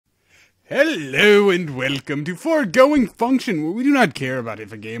Hello and welcome to Foregoing Function, where we do not care about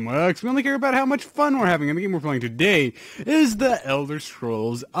if a game works, we only care about how much fun we're having, and the game we're playing today is the Elder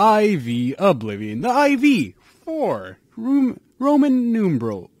Scrolls IV Oblivion. The IV for Roman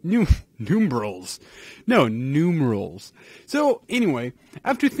numerals. No, numerals. So, anyway,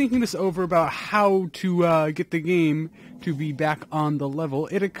 after thinking this over about how to get the game to be back on the level,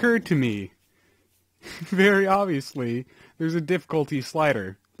 it occurred to me, very obviously, there's a difficulty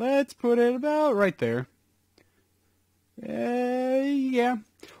slider. Let's put it about right there. Yeah.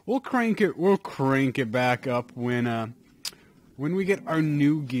 We'll crank it back up when we get our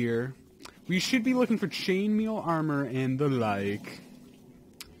new gear. We should be looking for chainmail armor and the like.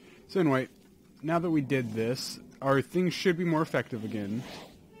 So anyway, now that we did this, our things should be more effective again.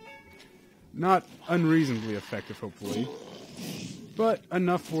 Not unreasonably effective, hopefully. But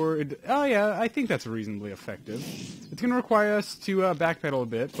enough for it. Oh yeah, I think that's reasonably effective. It's going to require us to backpedal a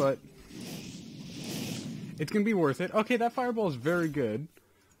bit, but it's going to be worth it. Okay, that fireball is very good.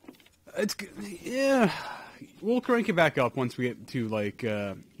 Yeah, we'll crank it back up once we get to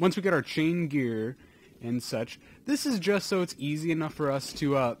once we get our chain gear and such. This is just so it's easy enough for us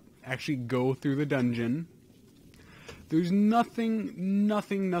to actually go through the dungeon. There's nothing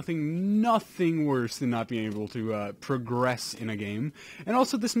worse than not being able to progress in a game. And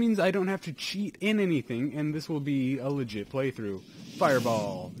also this means I don't have to cheat in anything, and this will be a legit playthrough.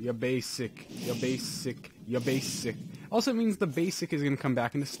 Fireball, ya basic. Also it means the basic is going to come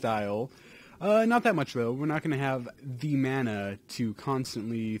back into style. Not that much though, we're not going to have the mana to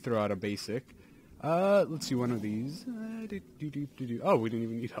constantly throw out a basic. Let's see one of these. Oh, we didn't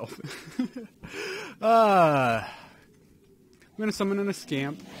even need health. I'm going to summon in a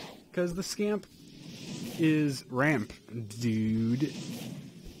scamp, because the scamp is ramp, dude.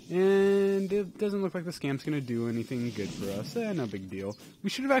 And it doesn't look like the scamp's going to do anything good for us. No big deal. We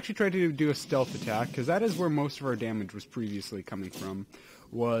should have actually tried to do a stealth attack, because that is where most of our damage was previously coming from,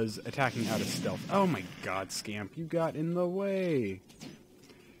 was attacking out of stealth. Oh my god, scamp, you got in the way.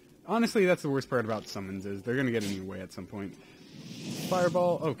 Honestly, that's the worst part about summons, is they're going to get in your way at some point.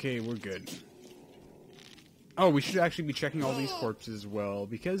 Fireball, okay, we're good. Oh, we should actually be checking all these corpses as well,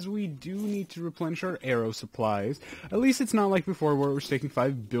 because we do need to replenish our arrow supplies. At least it's not like before where we're staking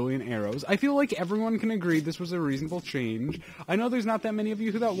 5 billion arrows. I feel like everyone can agree this was a reasonable change. I know there's not that many of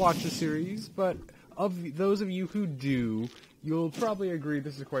you that watch the series, but of those of you who do, you'll probably agree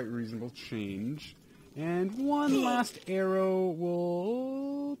this is a quite reasonable change. And one last arrow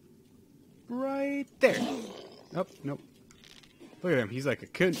will... right there. Oh, nope. Look at him, he's like a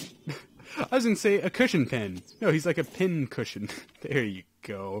kid. I was going to say a cushion pen. No, he's like a pin cushion. There you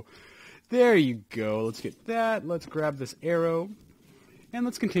go. There you go. Let's get that. Let's grab this arrow. And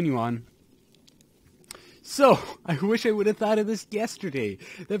let's continue on. So, I wish I would have thought of this yesterday.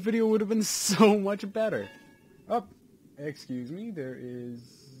 That video would have been so much better. Oh, excuse me. There is...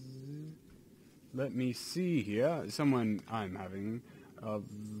 let me see here. Someone I'm having... oh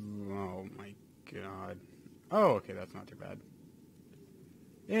my god. Oh, okay, that's not too bad.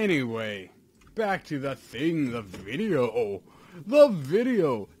 Anyway, back to the thing, the video. The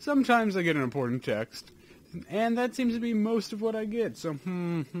video! Sometimes I get an important text, and that seems to be most of what I get, so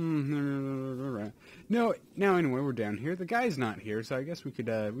No, now anyway, we're down here. The guy's not here, so I guess we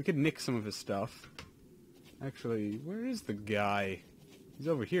could nick some of his stuff. Actually, where is the guy? He's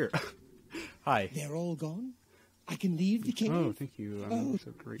over here. Hi. They're all gone? I can leave the king? Oh, thank you. I'm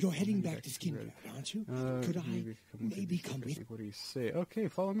so great. You're heading back to Skingrad, aren't you? Could I maybe come with? What do you say? Okay,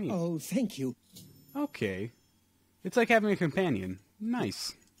 follow me. Oh, thank you. Okay. It's like having a companion.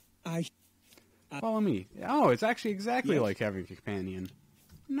 Nice. Follow me. Oh, it's actually exactly like having a companion.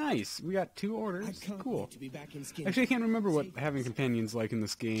 Nice. We got 2 orders. Cool. To be back in Skingrad. Actually, I can't remember what having companions like in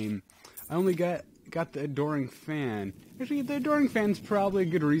this game. I only got the Adoring Fan. Actually, the Adoring Fan's probably a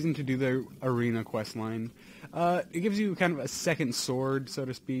good reason to do the arena quest line. It gives you kind of a second sword, so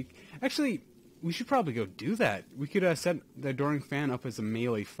to speak. Actually, we should probably go do that. We could set the Adoring Fan up as a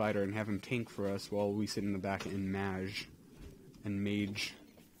melee fighter and have him tank for us while we sit in the back and mage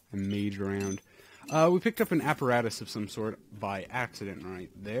around. We picked up an apparatus of some sort by accident right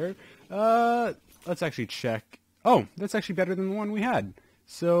there. Let's actually check. Oh, that's actually better than the one we had.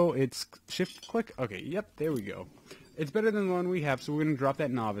 So it's shift click. Okay, yep, there we go. It's better than the one we have, so we're going to drop that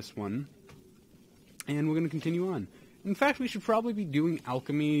novice one. And we're going to continue on. In fact, we should probably be doing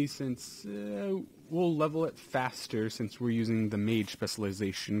alchemy since we'll level it faster since we're using the mage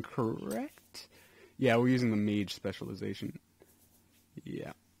specialization, correct? Yeah, we're using the mage specialization.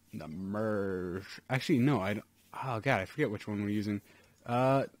 Yeah, the merge. Actually, no, I don't. Oh, God, I forget which one we're using.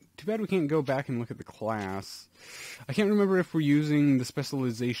 To Too bad we can't go back and look at the class. I can't remember if we're using the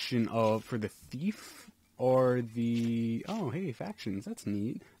specialization for the thief or the... Oh, hey, factions. That's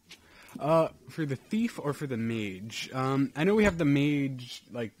neat. For the thief or for the mage. I know we have the mage,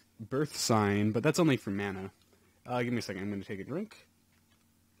 like, birth sign, but that's only for mana. Give me a second. I'm going to take a drink.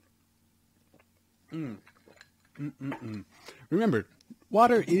 Remember,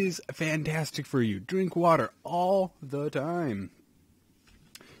 water is fantastic for you. Drink water all the time.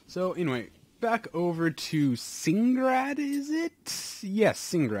 So, anyway, back over to Singrad, is it? Yes,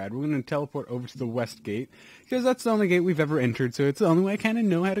 Singrad. We're going to teleport over to the west gate, because that's the only gate we've ever entered, so it's the only way I kind of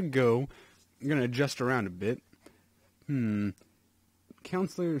know how to go. I'm going to adjust around a bit. Count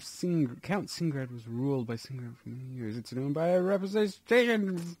Singrad was ruled by Singrad for many years. It's known by a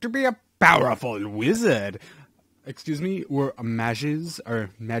representation to be a powerful wizard. Excuse me, we're mages, or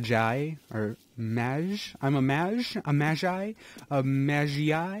magi, or mage. I'm a magi,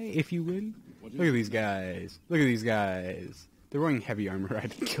 if you will. Look at these guys. Look at these guys. They're wearing heavy armor. I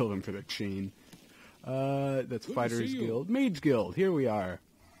had to kill them for the chain. That's Fighters Guild. Mage Guild, here we are.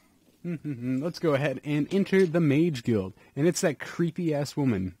 Let's go ahead and enter the Mage Guild. And it's that creepy-ass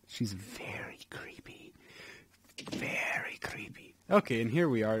woman. She's very creepy. Very creepy. Okay, and here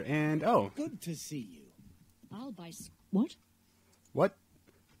we are, and Good to see you. I'll buy... What? What?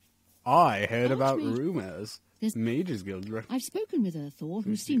 I heard about rumors. Mages Guild. I've spoken with Thor,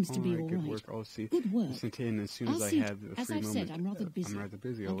 who seems to be all right. Good work. I'll see. Good work. Sent in as soon as I have a free moment. As I've said, I'm rather busy.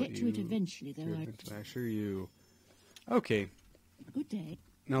 I'll get to it eventually, though. I assure you. Okay. Good day.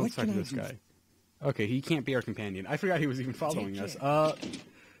 Now let's talk to this guy. Okay, he can't be our companion. I forgot he was even following us.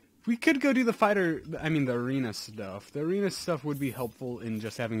 We could go do the arena stuff. The arena stuff would be helpful in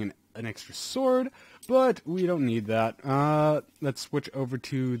just having an extra sword, but we don't need that. Let's switch over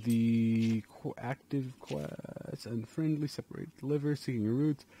to the active quest. Unfriendly, separate, deliver, seeking your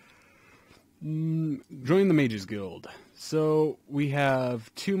roots. Join the Mages Guild. So we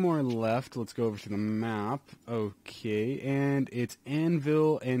have 2 more left. Let's go over to the map. Okay, and it's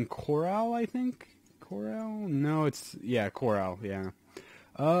Anvil and Coral, I think? Coral? No, Coral, yeah.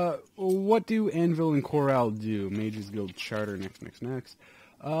 What do Anvil and Coral do? Mages Guild Charter, next.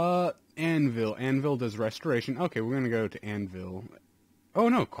 Anvil. Anvil does restoration. Okay, we're gonna go to Anvil. Oh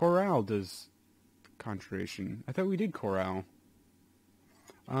no, Coral does conjuration. I thought we did Coral.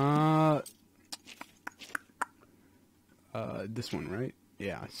 This one, right?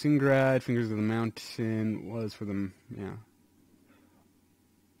 Yeah. Singrad, Fingers of the Mountain was for them, yeah.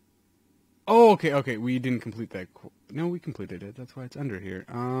 Oh, okay, we didn't complete that. No, we completed it. That's why it's under here.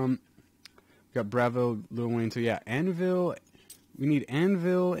 We got Bravo, Lil Wayne. So yeah, Anvil. We need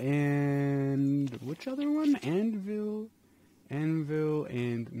Anvil and which other one? Anvil,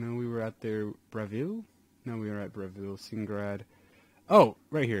 and no, we were at there. Braville? No, we were at Braville. Singrad. Oh,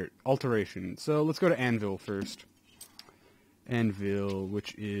 right here. Alteration. So let's go to Anvil first. Anvil,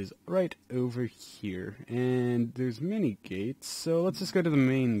 which is right over here, and there's many gates, so let's just go to the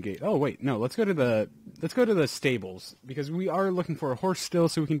main gate. Oh wait, no, let's go to the stables, because we are looking for a horse still,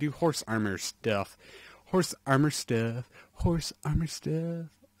 so we can do horse armor stuff.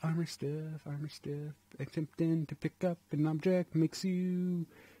 Attempting to pick up an object makes you...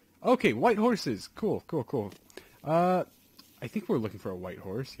 Okay, white horses. Cool. I think we're looking for a white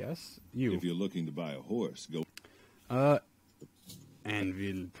horse, yes? If you're looking to buy a horse, go...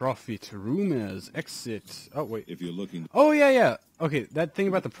 Anvil, profit, rumors, exit. Oh, wait. If you're looking... Oh, yeah. Okay, that thing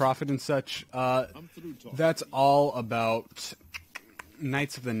about the profit and such, that's all about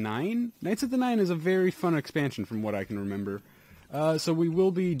Knights of the Nine. Knights of the Nine is a very fun expansion from what I can remember. So we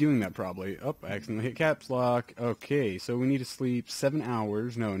will be doing that probably. Oh, I accidentally hit caps lock. Okay, so we need to sleep 7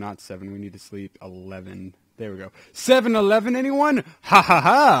 hours. No, not 7. We need to sleep 11. There we go. 7-11, anyone? Ha ha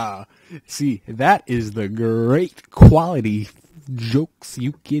ha! See, that is the great quality jokes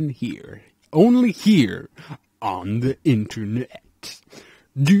you can hear. Only here on the internet.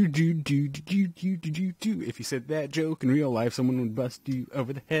 Do. If you said that joke in real life, someone would bust you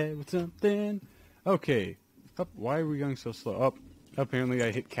over the head with something. Okay. Why are we going so slow? Apparently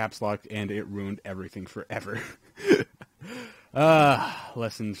I hit caps lock and it ruined everything forever.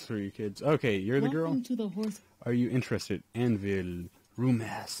 Lessons for you kids. Okay, you're the girl? Welcome to the horse. Are you interested? Anvil,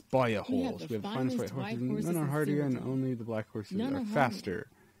 Rumas, buy a horse. We have the finest white horses. None are hardier, and only the black horses are faster.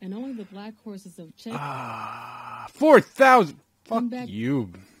 And only the black horses of Czech. 4,000! Fuck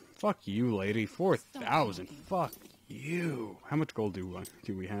you. Fuck you, lady. 4,000. Fuck you. How much gold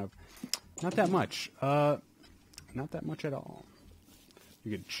do we have? Not that much. Not that much at all.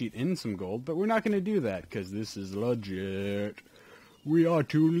 We could cheat in some gold, but we're not going to do that, because this is legit. We are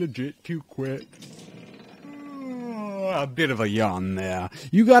too legit to quit. A bit of a yawn there.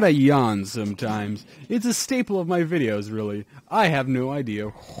 You gotta yawn sometimes. It's a staple of my videos, really. I have no idea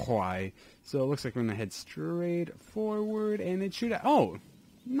why. So it looks like I'm gonna head straight forward, and it should... Oh,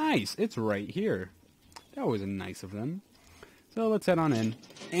 nice. It's right here. That was nice of them. So let's head on in.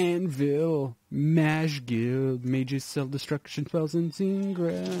 Anvil, Mash Guild, Mages, Self-Destruction, Spells, and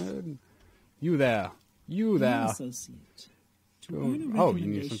Zingrad. You there. You there. Associate. Oh, you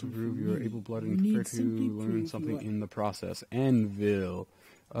need something to prove you are able-blooded and prepared to learn something in the process. Anvil.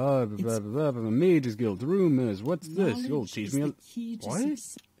 Blah, blah, blah, blah, Mages Guild. Rumors. What's this? You'll teach me... What?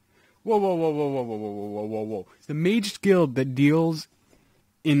 Whoa, whoa, whoa, whoa, whoa, whoa, whoa, whoa, whoa, whoa. The Mages Guild that deals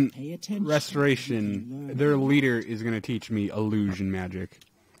in restoration, their leader is going to teach me illusion magic.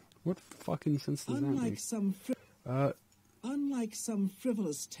 What fucking sense does that make? Unlike some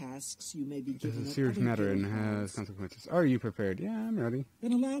frivolous tasks you may be given, this is a serious matter and has consequences. Are you prepared? Yeah, I'm ready.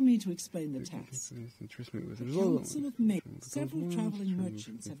 Then allow me to explain the task. Council of Mages. Several traveling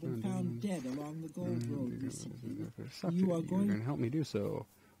merchants have been found dead along the Gold Road recently. You are going to help me do so.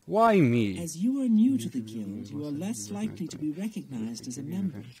 Why me? As you are new to the guild, you are less likely to be recognized as a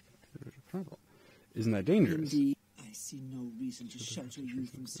member. Isn't that dangerous? Indeed. I see no reason to shelter you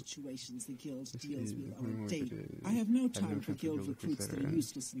from situations the guild deals with on a daily. I have no time for guild recruits that are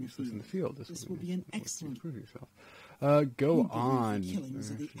useless in the field. This will be an excellent... Go on.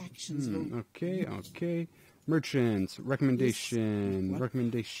 Okay. Merchants, recommendation,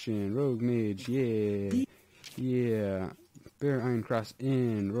 rogue mage, yeah. Bear Iron Cross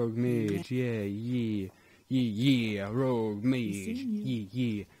in, rogue mage, yeah, rogue mage,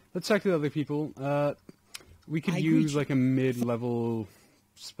 yeah. Let's talk to the other people. We could use like a mid-level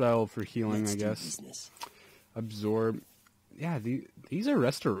spell for healing, I guess. Absorb. Yeah, these are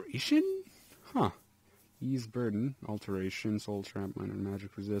restoration? Huh. Ease burden, alteration, soul trap, minor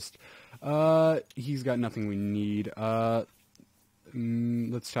magic resist. He's got nothing we need.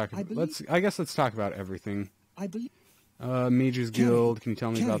 Let's talk about everything. Mages Guild, can you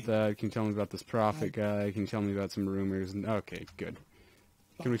tell me about that? Can you tell me about this prophet guy? Can you tell me about some rumors? Okay, good.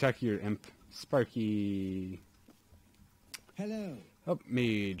 Can we talk to your imp? Sparky. Hello. Oh,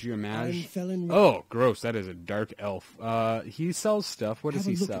 mage, you're a mage. Oh, gross, that is a dark elf. He sells stuff. What does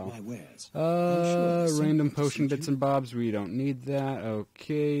he sell? Random potion bits and bobs. We don't need that.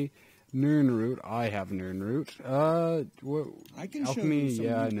 Okay. Nirnroot. I have Nirnroot. Alchemy.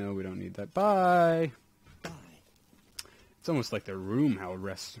 Yeah, no, we don't need that. Bye. It's almost like the room how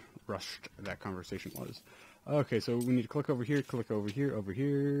rushed that conversation was. Okay, so we need to click over here, over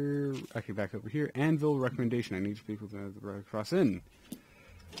here, actually back over here. Anvil recommendation. I need to speak with the Red Cross Inn.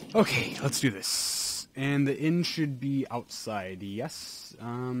 Okay, let's do this. And the inn should be outside, yes.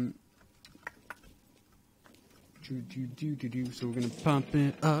 So we're gonna pump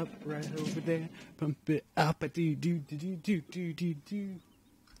it up right over there. Pump it up, do.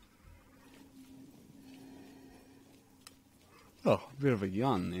 Oh, a bit of a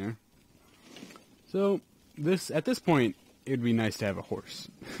yawn there. So, at this point, it'd be nice to have a horse.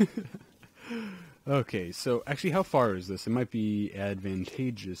 Okay, so actually, how far is this? It might be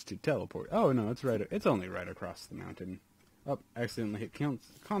advantageous to teleport. Oh no, it's only right across the mountain. Oh, accidentally hit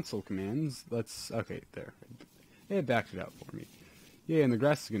console commands. Okay, there. It backed it up for me. Yeah, and the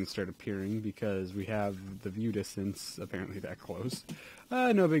grass is going to start appearing because we have the view distance apparently that close.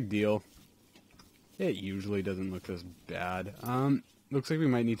 No big deal. It usually doesn't look this bad. Looks like we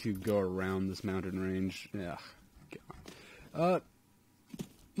might need to go around this mountain range. Ugh, God.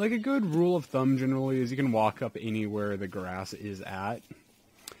 Like a good rule of thumb generally is you can walk up anywhere the grass is at.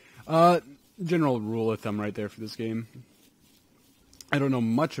 General rule of thumb right there for this game. I don't know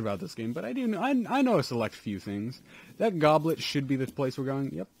much about this game, but I do know, I know a select few things. That goblet should be the place we're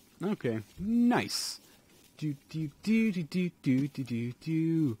going. Yep. Okay. Nice.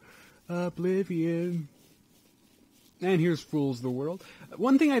 Oblivion. And here's Fools of the World.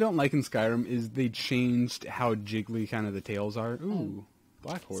 One thing I don't like in Skyrim is they changed how jiggly kind of the tails are. Ooh,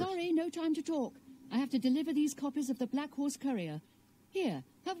 Black Horse. Sorry, no time to talk. I have to deliver these copies of the Black Horse Courier. Here,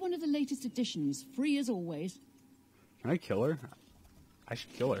 have one of the latest editions, free as always. Can I kill her? I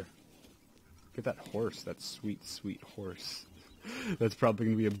should kill her. Get that horse, that sweet, sweet horse. That's probably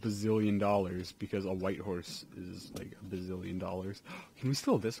going to be $1 bazillion because a white horse is like $1 bazillion. Can we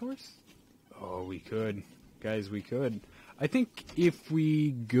steal this horse? Oh, we could. Guys, we could. I think if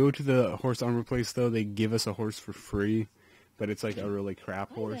we go to the horse armor place, though, they give us a horse for free. But it's like a really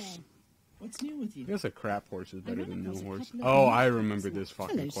crap horse. What's new with you? I guess a crap horse is better than no horse. Oh, I remember this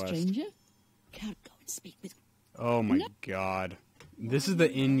fucking quest. Stranger. Can't go and speak with... Oh my god. This is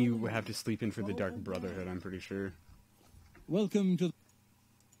the inn you have to sleep in for the Dark Brotherhood, I'm pretty sure. Welcome to...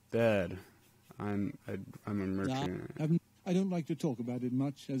 Dead. I'm a merchant. I don't like to talk about it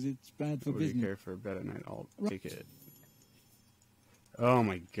much, as it's bad for What do you business. care for a bed at night? I'll take it. Oh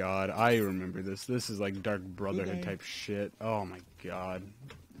my god, I remember this. This is like Dark Brotherhood type shit. Oh my god.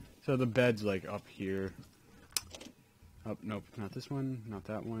 So the bed's like up here. Oh, nope, not this one, not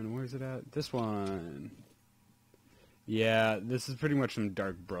that one. Where's it at? This one. Yeah, this is pretty much some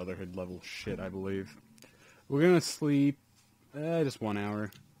Dark Brotherhood level shit, I believe. We're gonna sleep just 1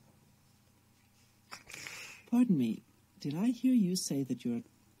 hour. Pardon me, did I hear you say that you're...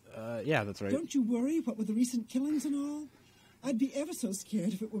 Yeah, that's right. Don't you worry, what with the recent killings and all? I'd be ever so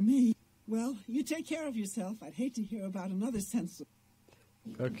scared if it were me. Well, you take care of yourself. I'd hate to hear about another sense of...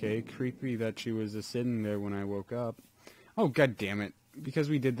 Okay, creepy that she was just sitting there when I woke up. Oh, god damn it. Because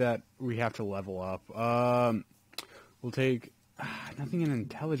we did that, we have to level up. We'll take... nothing in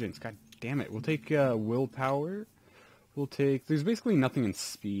intelligence, god damn it. We'll take willpower. We'll take... There's basically nothing in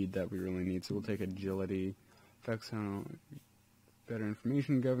speed that we really need, so we'll take agility. Effects on... Better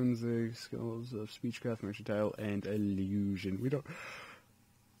information governs the skills of speechcraft, mercantile, and illusion. We don't...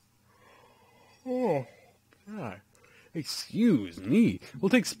 Oh, god. Excuse me. We'll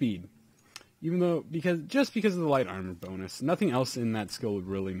take speed. Even though, just because of the light armor bonus. Nothing else in that skill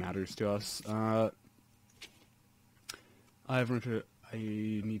really matters to us. I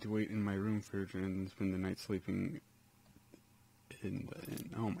need to wait in my room for and spend the night sleeping in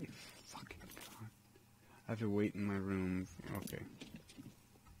the... oh my fucking god. I have to wait in my room. Okay.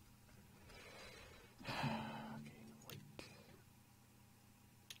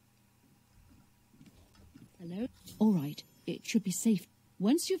 Hello? All right. It should be safe.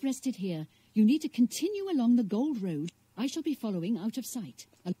 Once you've rested here, you need to continue along the Gold Road. I shall be following out of sight.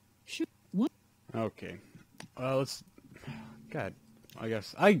 Sure. What? Okay. Let's... God. I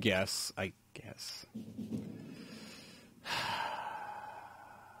guess. God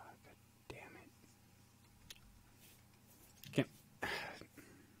damn it. Can't...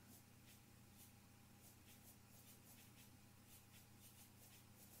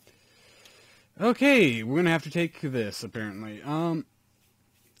 Okay, we're gonna have to take this, apparently.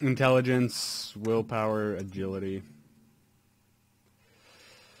 Intelligence, willpower, agility.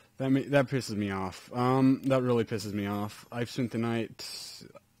 That pisses me off. That really pisses me off. I've spent the night...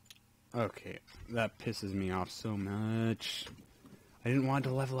 Okay, that pisses me off so much. I didn't want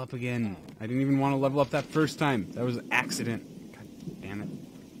to level up again. I didn't even want to level up that first time. That was an accident. God damn it.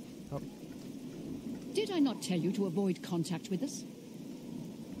 Oh. Did I not tell you to avoid contact with us?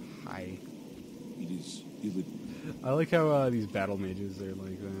 Hi. It would... I like how these battle mages are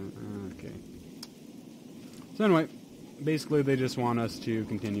like that. Okay. So anyway, basically they just want us to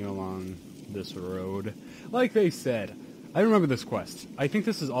continue along this road. Like they said. I remember this quest. I think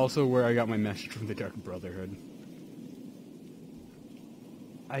this is also where I got my message from the Dark Brotherhood.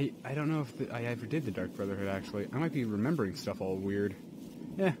 I don't know if I ever did the Dark Brotherhood, actually. I might be remembering stuff all weird.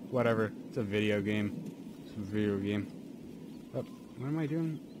 Yeah, whatever. It's a video game. It's a video game. Oh, what am I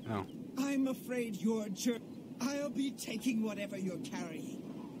doing? Oh. I'm afraid you're jerk. I'll be taking whatever you're carrying.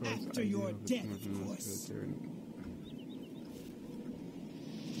 After your death, of course.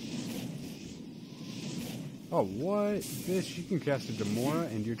 Oh, what? Bitch, you can cast a Demora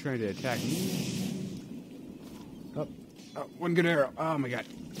and you're trying to attack me? Oh, one good arrow. Oh my god.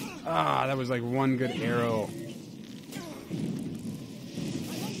 Ah, that was like one good arrow.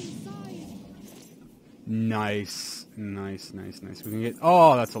 Nice. Nice. We can get...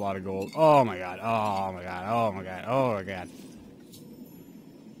 Oh, that's a lot of gold. Oh my god. Oh my god. Oh my god. Oh my god.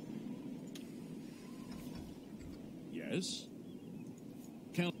 Yes?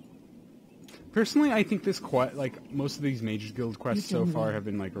 Personally, I think this quest, like, most of these Mages Guild quests so far have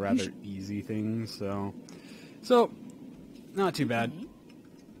been, like, rather easy things, so, not too bad.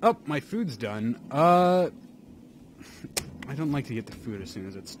 Oh, my food's done. I don't like to get the food as soon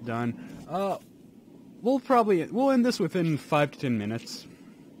as it's done. We'll end this within 5 to 10 minutes.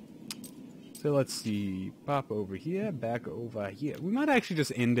 So let's see, pop over here, back over here. We might actually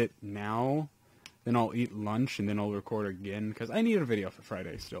just end it now, then I'll eat lunch, and then I'll record again, because I need a video for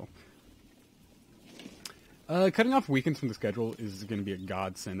Friday still. Cutting off weekends from the schedule is going to be a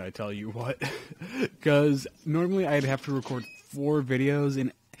godsend, I tell you what. Because normally I'd have to record 4 videos,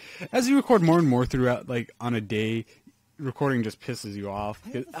 and as you record more and more throughout, like, on a day, recording just pisses you off.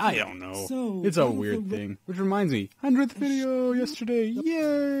 I don't know. It's a weird thing. Which reminds me, 100th video yesterday.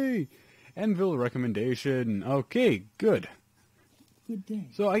 Yay! Anvil recommendation. Okay, good. Good day.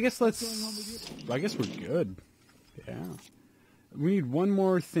 So I guess we're good. Yeah. We need one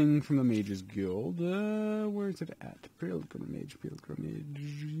more thing from the Mages Guild. Where is it at? Pilgrimage.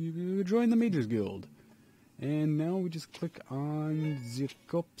 Join the Mages Guild. And now we just click on the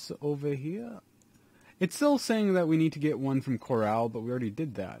cups over here. It's still saying that we need to get one from Corral, but we already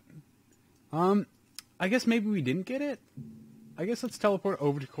did that. I guess maybe we didn't get it? I guess let's teleport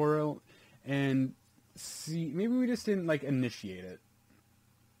over to Corral and see. Maybe we just didn't, like, initiate it.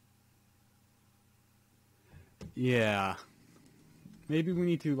 Yeah. Maybe we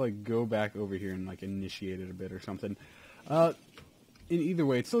need to, like, go back over here and, like, initiate it a bit or something. In either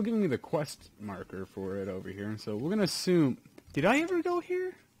way, it's still giving me the quest marker for it over here. So we're going to assume... Did I ever go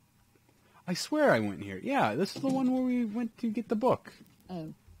here? I swear I went here. Yeah, this is the one where we went to get the book.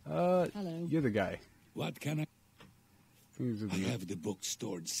 Oh. Hello. You're the guy. What can I... I have the book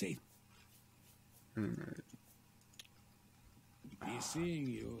stored safe. Be seeing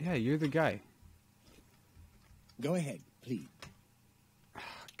you. Yeah, you're the guy. Go ahead, please.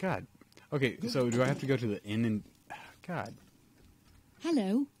 God. Okay, so do I have to go to the inn and... God.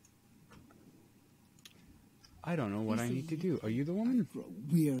 Hello. I don't know what I need to do. Are you the woman?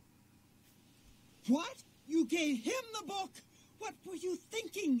 Weird. What? You gave him the book? What were you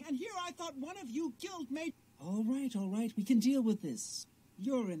thinking? And here I thought one of you guildmates... All right, we can deal with this.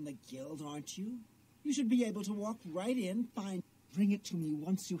 You're in the guild, aren't you? You should be able to walk right in, bring it to me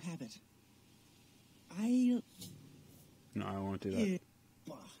once you have it. No, I won't do that.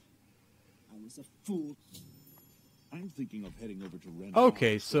 Bah. I was a fool. I'm thinking of heading over to Ren.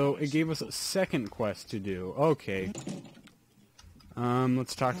 Okay, so it gave us a second quest to do. Okay.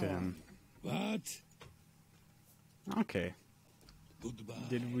 Let's talk to him. What? Okay. Goodbye.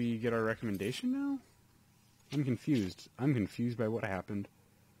 Did we get our recommendation now? I'm confused. I'm confused by what happened.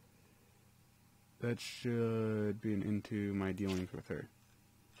 That should be an end to my dealings with her.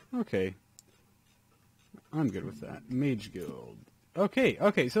 Okay. I'm good with that. Mage Guild. Okay,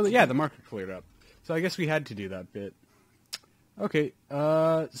 so yeah, the marker cleared up. So I guess we had to do that bit. Okay,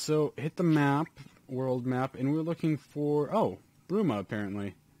 so hit the map, world map, and we're looking for... Oh, Bruma,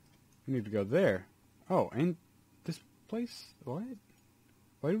 apparently. We need to go there. Oh, and this place? What?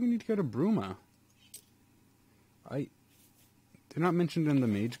 Why do we need to go to Bruma? They're not mentioned in the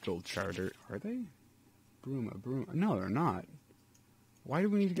Mage Guild charter, are they? Bruma. No, they're not. Why do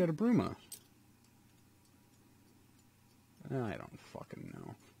we need to go to Bruma? I don't fucking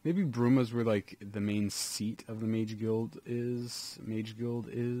know. Maybe Bruma's where, like, the main seat of the Mage Guild is. Mage Guild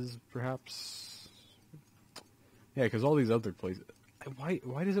is, perhaps? Yeah, because all these other places... Why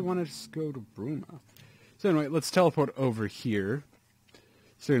does it want to just go to Bruma? So anyway, let's teleport over here.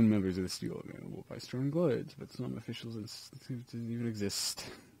 Certain members of the steel are available by Stormglades, but some officials didn't even exist.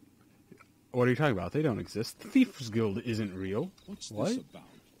 What are you talking about? They don't exist. The Thieves Guild isn't real. What's what? This about?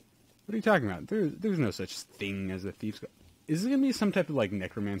 What are you talking about? There's no such thing as the Thieves Guild. Is it going to be some type of, like,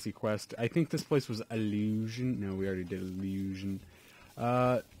 necromancy quest? I think this place was Illusion. No, we already did Illusion.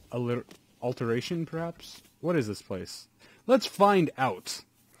 Alteration, perhaps? What is this place? Let's find out.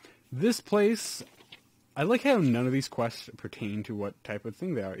 This place... I like how none of these quests pertain to what type of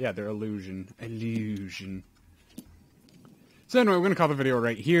thing they are. Yeah, they're Illusion. Illusion. So anyway, we're going to call the video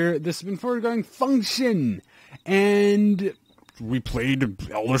right here. This has been ForegoingFunction. And we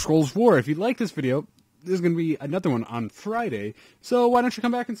played Elder Scrolls 4. If you like this video... There's going to be another one on Friday, so why don't you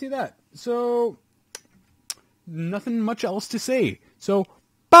come back and see that? So, nothing much else to say. So,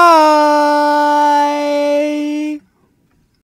 bye!